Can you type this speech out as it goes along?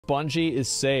Bungie is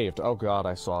saved. Oh god,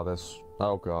 I saw this.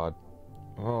 Oh god.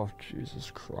 Oh, Jesus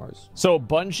Christ. So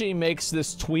Bungie makes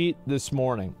this tweet this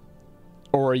morning.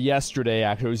 Or yesterday,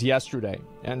 actually. It was yesterday.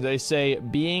 And they say,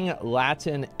 being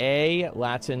Latin A,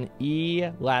 Latin E,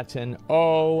 Latin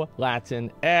O,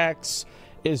 Latin X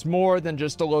is more than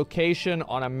just a location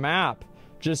on a map.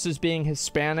 Just as being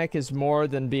Hispanic is more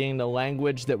than being the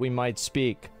language that we might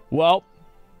speak. Well,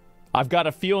 I've got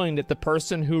a feeling that the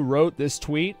person who wrote this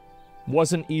tweet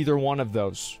wasn't either one of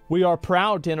those. We are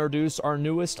proud to introduce our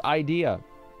newest idea,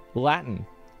 Latin,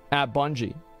 at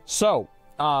Bungie. So,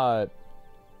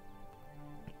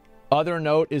 other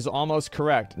note is almost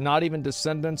correct. Not even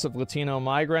descendants of Latino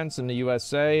migrants in the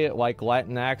USA, like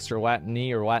Latinx or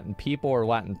Latinese or Latin people or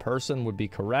Latin person would be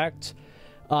correct.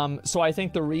 So I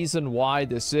think the reason why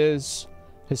this is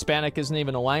Hispanic isn't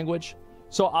even a language.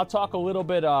 So I'll talk a little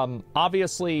bit.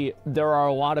 Obviously, there are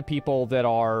a lot of people that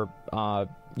are,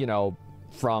 you know,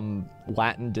 from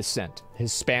Latin descent,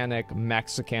 Hispanic,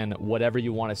 Mexican, whatever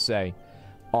you want to say,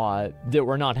 that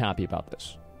were not happy about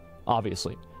this,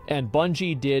 obviously. And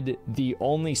Bungie did the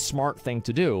only smart thing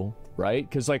to do, right?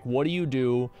 Because, like, what do you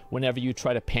do whenever you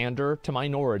try to pander to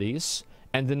minorities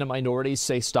and then the minorities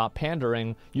say stop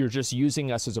pandering? You're just using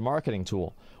us as a marketing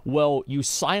tool. Well, you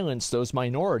silence those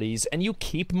minorities and you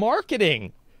keep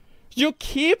marketing. You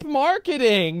keep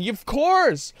marketing, of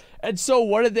course. And so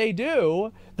what did they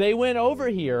do? They went over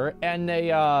here and they,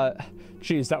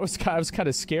 geez, that was, I was kind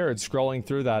of scared scrolling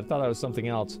through that. I thought that was something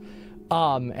else.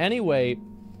 Anyway,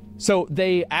 so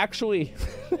they actually...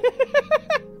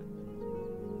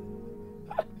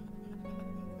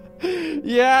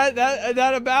 yeah,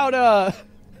 that about,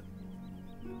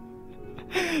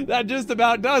 that just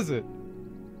about does it.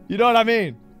 You know what I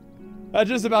mean? That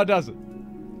just about does it.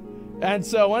 And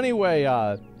so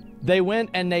anyway, they went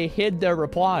and they hid their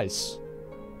replies.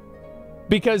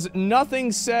 Because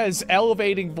nothing says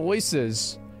elevating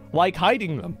voices like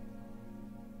hiding them.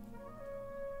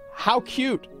 How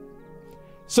cute.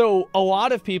 So a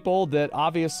lot of people that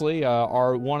obviously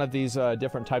are one of these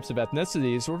different types of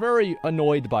ethnicities were very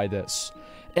annoyed by this.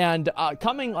 And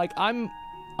coming, like, I'm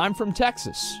from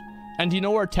Texas. And do you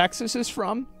know where Texas is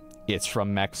from? It's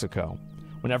from Mexico.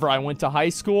 Whenever I went to high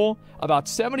school, about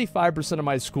 75% of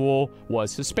my school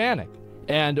was Hispanic.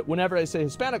 And whenever I say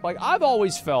Hispanic, like, I've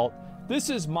always felt, this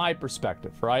is my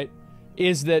perspective, right?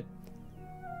 Is that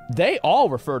they all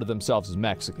refer to themselves as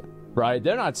Mexican. Right?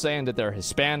 They're not saying that they're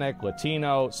Hispanic,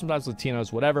 Latino, sometimes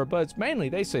Latinos, whatever, but it's mainly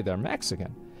they say they're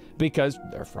Mexican because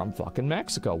they're from fucking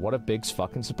Mexico. What a big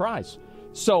fucking surprise.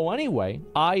 So anyway,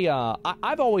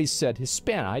 I've always said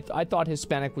Hispanic. I thought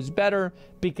Hispanic was better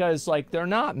because, like, they're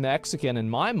not Mexican in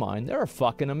my mind. They're a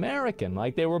fucking American.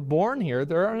 Like, they were born here.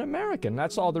 They're an American.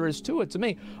 That's all there is to it to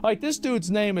me. Like, this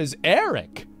dude's name is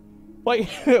Eric. Like,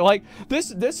 like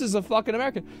this is a fucking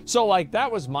American. So, like, that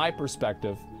was my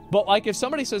perspective. But, like, if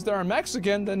somebody says they're a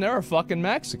Mexican, then they're a fucking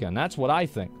Mexican. That's what I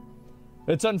think.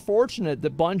 It's unfortunate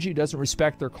that Bungie doesn't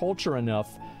respect their culture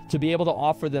enough to be able to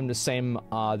offer them the same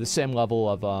level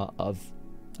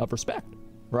of respect,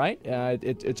 right?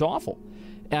 It's awful.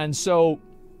 And so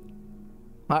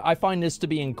I find this to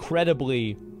be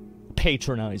incredibly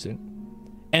patronizing.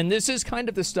 And this is kind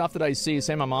of the stuff that I see.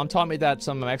 Say, my mom taught me that.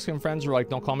 Some Mexican friends were like,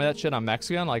 don't call me that shit, I'm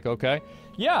Mexican. Like, okay.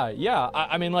 Yeah.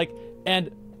 I mean, like,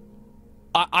 and...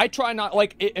 I try not,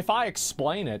 like, if I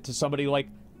explain it to somebody, like,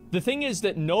 the thing is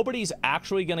that nobody's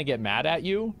actually going to get mad at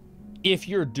you if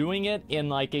you're doing it in,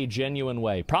 like, a genuine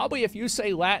way. Probably if you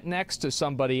say Latinx to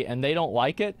somebody and they don't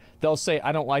like it, they'll say,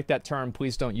 I don't like that term,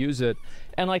 please don't use it.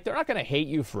 And, like, they're not going to hate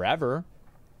you forever,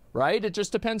 right? It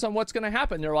just depends on what's going to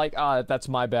happen. They're like, that's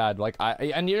my bad. Like,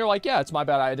 and you're like, yeah, it's my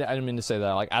bad. I didn't mean to say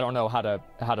that. Like, I don't know how to,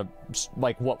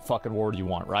 like, what fucking word you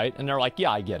want, right? And they're like,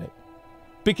 yeah, I get it.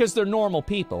 Because they're normal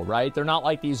people, right? They're not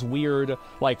like these weird,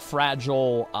 like,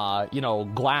 fragile, you know,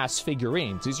 glass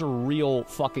figurines. These are real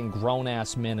fucking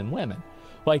grown-ass men and women.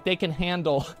 Like, they can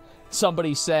handle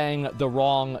somebody saying the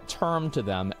wrong term to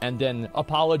them and then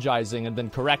apologizing and then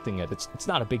correcting it. It's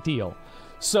not a big deal.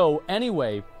 So,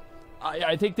 anyway,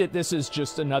 I think that this is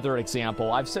just another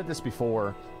example. I've said this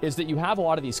before, is that you have a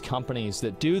lot of these companies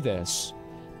that do this,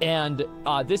 and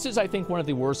this is, I think, one of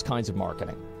the worst kinds of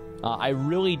marketing. I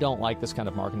really don't like this kind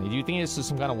of marketing. Do you think this is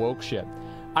some kind of woke shit?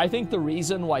 I think the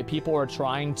reason why people are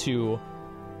trying to...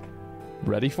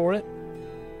 Ready for it?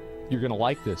 You're gonna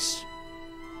like this.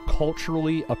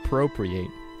 Culturally appropriate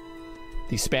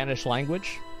the Spanish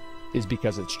language is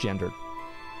because it's gendered.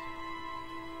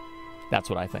 That's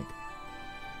what I think.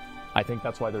 I think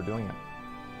that's why they're doing it.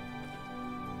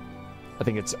 I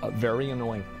think it's very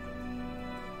annoying.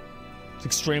 It's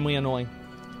extremely annoying.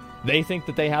 They think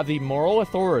that they have the moral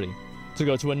authority to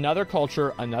go to another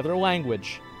culture, another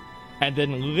language, and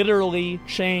then literally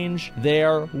change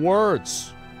their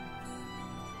words.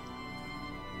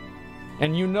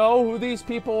 And you know who these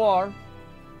people are.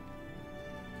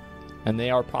 And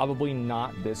they are probably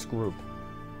not this group.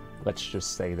 Let's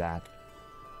just say that.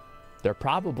 They're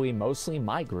probably mostly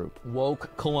my group.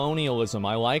 Woke colonialism.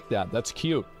 I like that. That's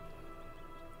cute.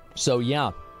 So,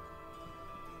 yeah.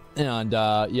 And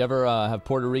you ever have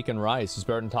Puerto Rican rice? It's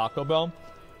better than Taco Bell?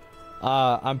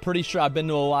 I'm pretty sure I've been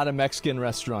to a lot of Mexican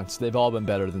restaurants. They've all been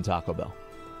better than Taco Bell.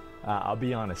 I'll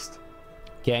be honest.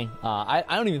 Okay? I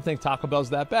don't even think Taco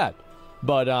Bell's that bad.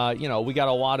 But, you know, we got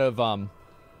a lot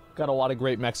of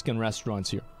great Mexican restaurants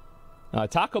here.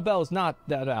 Taco Bell is not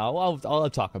that... I'll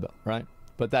love Taco Bell, right?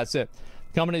 But that's it.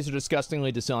 Companies are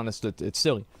disgustingly dishonest. It's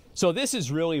silly. So this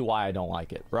is really why I don't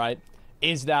like it, right?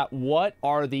 Is that what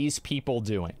are these people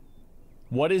doing?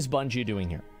 What is Bungie doing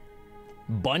here?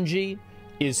 Bungie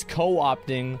is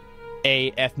co-opting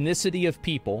a ethnicity of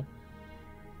people,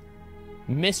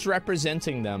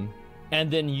 misrepresenting them, and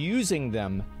then using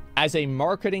them as a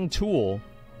marketing tool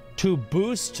to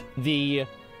boost the,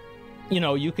 you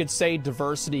know, you could say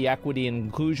diversity, equity, and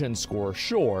inclusion score,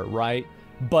 sure, right?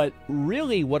 But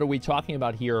really, what are we talking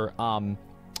about here?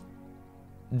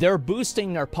 They're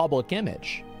boosting their public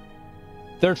image.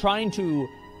 They're trying to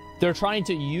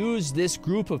use this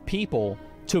group of people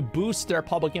to boost their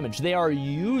public image. They are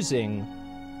using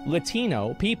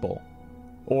Latino people,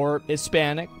 or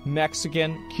Hispanic,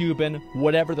 Mexican, Cuban,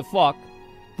 whatever the fuck.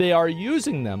 They are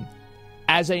using them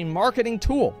as a marketing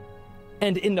tool.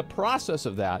 And in the process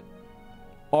of that,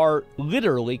 are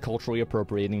literally culturally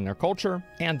appropriating their culture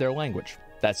and their language.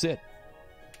 That's it.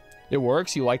 It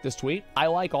works. You like this tweet? I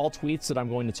like all tweets that I'm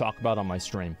going to talk about on my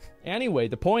stream. Anyway,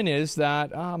 the point is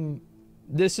that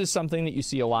this is something that you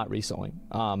see a lot recently.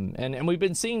 And we've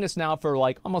been seeing this now for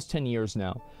like almost 10 years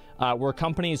now, where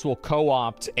companies will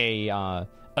co-opt a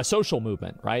social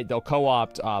movement, right? They'll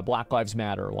co-opt Black Lives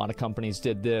Matter. A lot of companies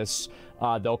did this.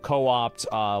 They'll co-opt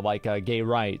like gay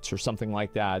rights or something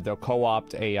like that. They'll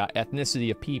co-opt a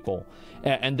ethnicity of people,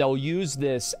 and they'll use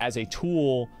this as a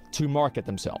tool to market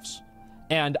themselves.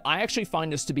 And I actually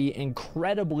find this to be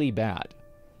incredibly bad.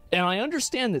 And I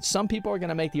understand that some people are going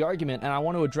to make the argument, and I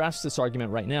want to address this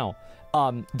argument right now.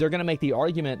 They're going to make the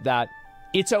argument that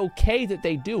it's okay that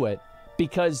they do it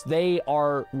because they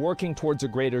are working towards a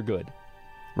greater good,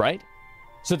 right?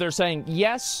 So they're saying,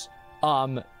 yes,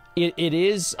 it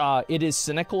is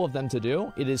cynical of them to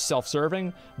do. It is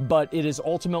self-serving, but it is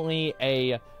ultimately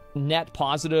a net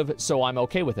positive, so I'm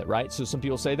okay with it, right? So some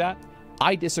people say that.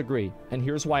 I disagree, and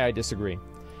here's why I disagree.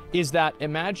 Is that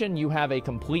imagine you have a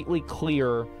completely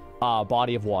clear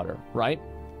body of water, right?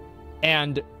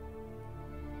 And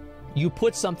you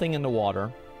put something in the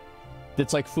water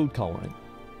that's like food coloring.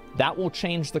 That will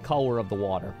change the color of the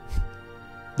water.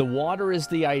 The water is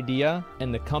the idea,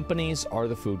 and the companies are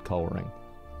the food coloring.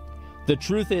 The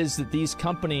truth is that these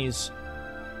companies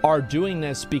are doing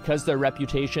this because their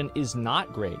reputation is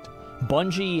not great.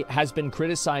 Bungie has been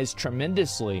criticized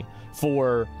tremendously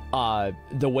for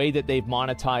the way that they've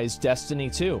monetized Destiny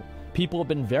 2. People have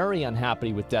been very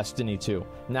unhappy with Destiny 2.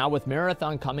 Now with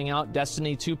Marathon coming out,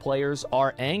 Destiny 2 players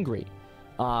are angry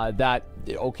that,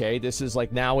 okay, this is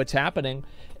like, now it's happening.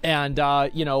 And,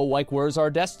 you know, like, where's our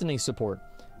Destiny support?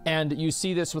 And you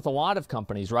see this with a lot of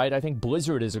companies, right? I think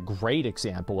Blizzard is a great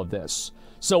example of this.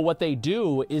 So what they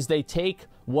do is they take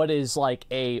what is like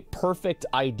a perfect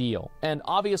ideal. And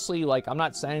obviously, like, I'm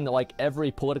not saying that like every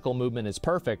political movement is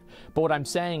perfect, but what I'm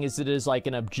saying is it is like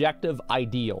an objective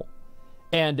ideal.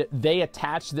 And they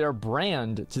attach their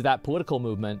brand to that political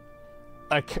movement,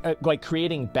 like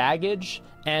creating baggage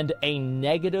and a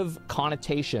negative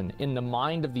connotation in the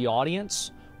mind of the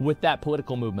audience with that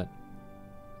political movement.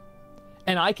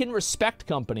 And I can respect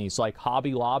companies like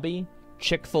Hobby Lobby,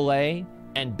 Chick-fil-A,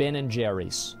 and Ben &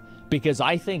 Jerry's because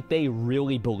I think they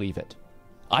really believe it.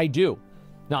 I do.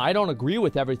 Now, I don't agree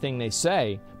with everything they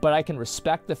say, but I can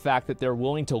respect the fact that they're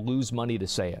willing to lose money to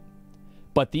say it.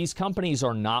 But these companies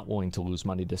are not willing to lose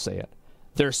money to say it.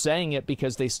 They're saying it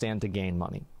because they stand to gain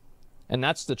money. And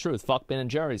that's the truth. Fuck Ben &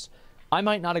 Jerry's. I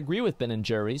might not agree with Ben &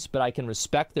 Jerry's, but I can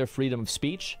respect their freedom of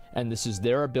speech, and this is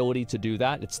their ability to do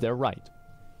that. It's their right.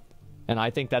 And I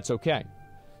think that's okay.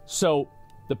 So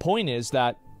the point is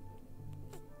that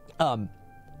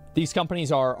these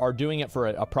companies are doing it for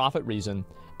a profit reason,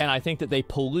 and I think that they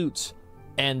pollute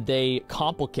and they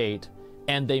complicate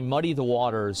and they muddy the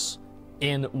waters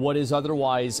in what is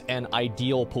otherwise an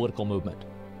ideal political movement.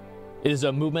 It is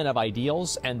a movement of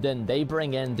ideals, and then they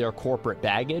bring in their corporate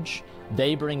baggage.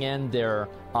 They bring in their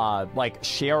like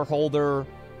shareholder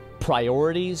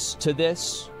priorities to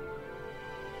this.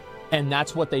 And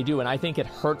that's what they do. And I think it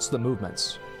hurts the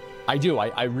movements. I do.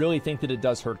 I really think that it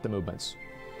does hurt the movements.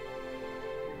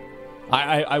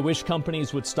 I wish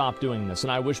companies would stop doing this.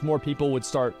 And I wish more people would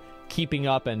start keeping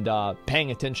up and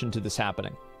paying attention to this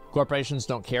happening. Corporations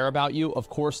don't care about you? Of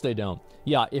course they don't.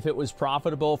 Yeah, if it was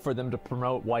profitable for them to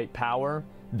promote white power,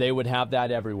 they would have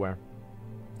that everywhere.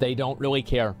 They don't really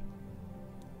care.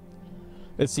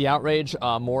 It's the outrage,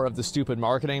 more of the stupid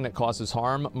marketing that causes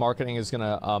harm. Marketing is going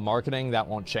to, marketing, that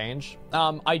won't change.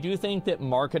 I do think that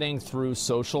marketing through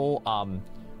social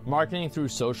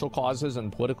causes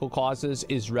and political causes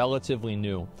is relatively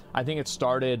new. I think it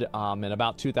started in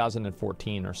about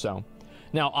 2014 or so.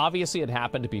 Now, obviously it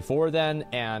happened before then,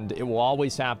 and it will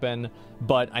always happen,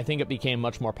 but I think it became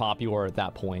much more popular at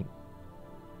that point.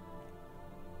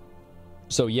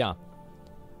 So yeah.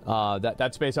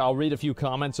 That's basically, I'll read a few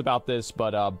comments about this,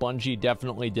 but Bungie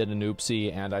definitely did an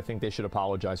oopsie, and I think they should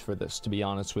apologize for this, to be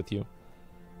honest with you.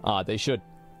 They should.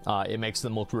 It makes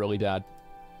them look really bad.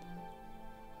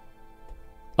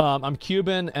 I'm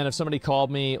Cuban, and if somebody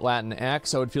called me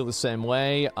Latinx, I would feel the same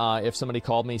way. If somebody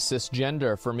called me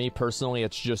cisgender, for me personally,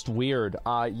 it's just weird.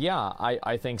 Yeah,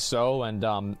 I think so,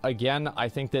 and again, I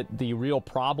think that the real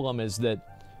problem is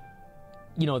that,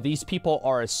 you know, these people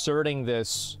are asserting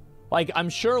this. Like, I'm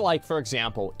sure, like, for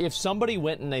example, if somebody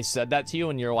went and they said that to you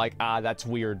and you're like, that's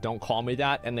weird, don't call me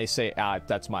that, and they say,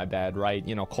 that's my bad, right?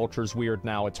 You know, culture's weird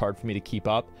now, it's hard for me to keep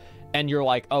up. And you're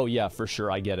like, oh, yeah, for sure,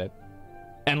 I get it.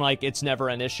 And, like, it's never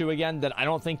an issue again, then I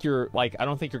don't think you're going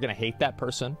to hate that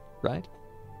person, right?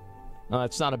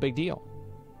 It's not a big deal.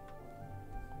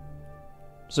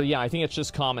 So, yeah, I think it's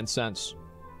just common sense.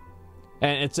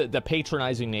 And it's the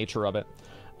patronizing nature of it.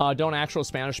 Don't actual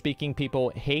Spanish-speaking people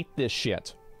hate this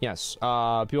shit? Yes,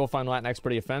 people find Latinx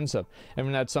pretty offensive. I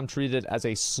mean, that some treat it as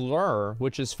a slur,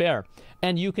 which is fair.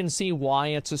 And you can see why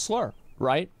it's a slur,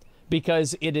 right?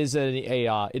 Because it is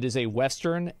a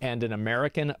Western and an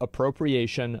American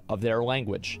appropriation of their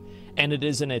language. And it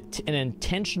is an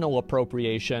intentional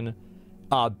appropriation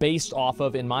based off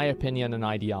of, in my opinion, an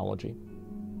ideology.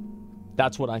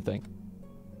 That's what I think.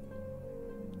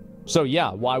 So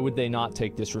yeah, why would they not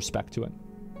take disrespect to it?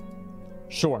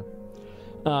 Sure.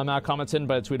 Matt comments in,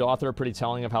 but a tweet author pretty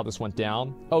telling of how this went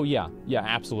down. Oh yeah,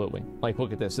 absolutely. Like,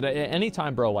 look at this. At any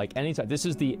time, bro. Like, anytime. This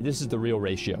is the real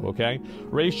ratio. Okay,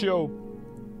 ratio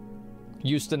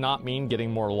used to not mean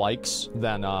getting more likes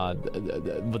than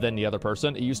the other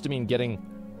person. It used to mean getting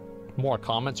more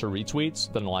comments or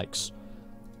retweets than likes.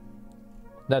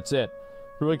 That's it.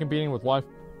 Really competing with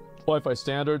Wi-Fi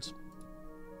standards.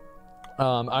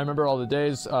 I remember all the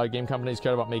days game companies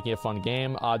cared about making a fun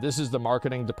game. This is the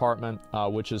marketing department,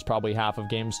 which is probably half of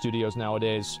game studios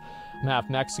nowadays. I'm half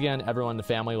Mexican. Everyone in the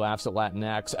family laughs at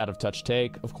Latinx. Out of touch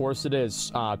take. Of course it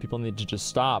is. People need to just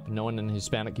stop. No one in the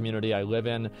Hispanic community I live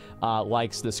in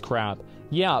likes this crap.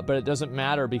 Yeah, but it doesn't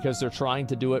matter because they're trying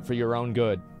to do it for your own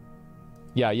good.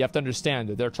 Yeah, you have to understand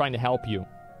that they're trying to help you.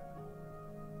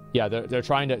 Yeah, they're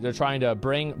trying to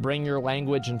bring your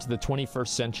language into the 21st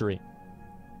century.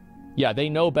 Yeah, they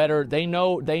know better. They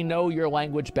know your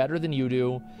language better than you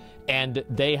do, and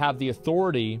they have the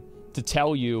authority to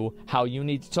tell you how you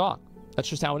need to talk. That's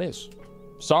just how it is.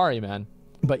 Sorry, man.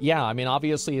 But yeah, I mean,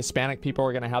 obviously Hispanic people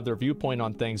are going to have their viewpoint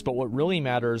on things, but what really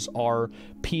matters are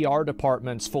PR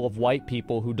departments full of white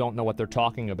people who don't know what they're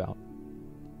talking about.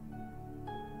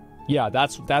 Yeah,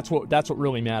 that's what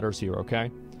really matters here, okay?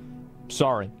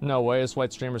 Sorry. No way is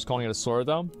white streamers calling it a slur,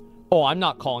 though? Oh, I'm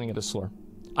not calling it a slur.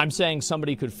 I'm saying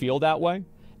somebody could feel that way,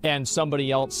 and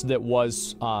somebody else that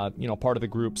was, you know, part of the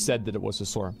group said that it was a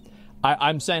slur.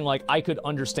 I'm saying, like, I could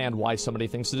understand why somebody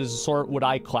thinks it is a slur. Would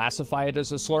I classify it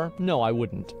as a slur? No, I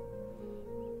wouldn't.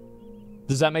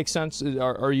 Does that make sense?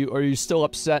 Are you still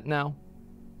upset now?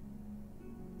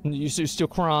 You're still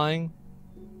crying?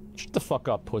 Shut the fuck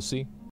up, pussy.